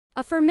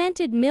A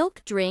fermented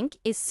milk drink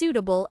is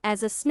suitable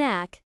as a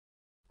snack.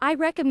 I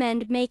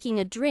recommend making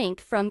a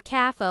drink from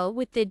kefir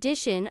with the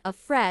addition of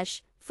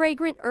fresh,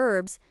 fragrant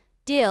herbs,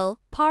 dill,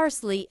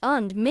 parsley,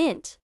 and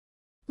mint.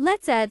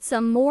 Let's add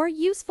some more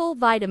useful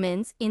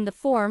vitamins in the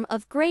form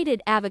of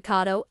grated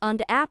avocado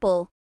and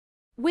apple.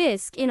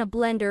 Whisk in a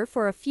blender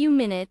for a few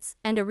minutes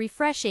and a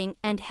refreshing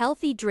and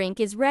healthy drink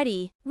is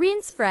ready.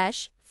 Rinse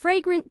fresh,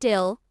 fragrant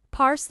dill,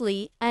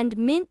 parsley, and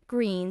mint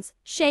greens.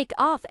 Shake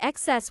off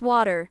excess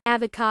water.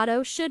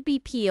 Avocado should be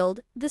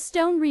peeled, the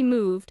stone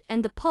removed,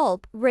 and the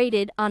pulp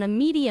grated on a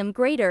medium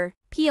grater.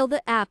 Peel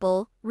the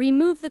apple,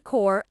 remove the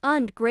core,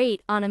 and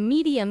grate on a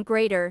medium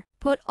grater.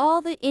 Put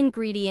all the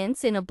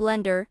ingredients in a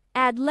blender,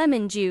 add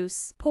lemon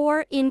juice,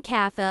 pour in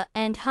kefir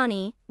and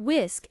honey,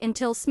 whisk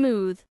until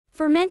smooth.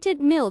 Fermented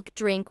milk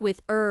drink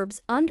with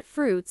herbs and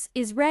fruits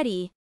is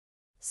ready.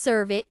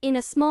 Serve it in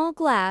a small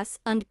glass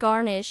and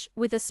garnish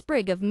with a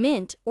sprig of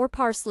mint or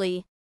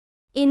parsley.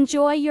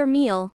 Enjoy your meal.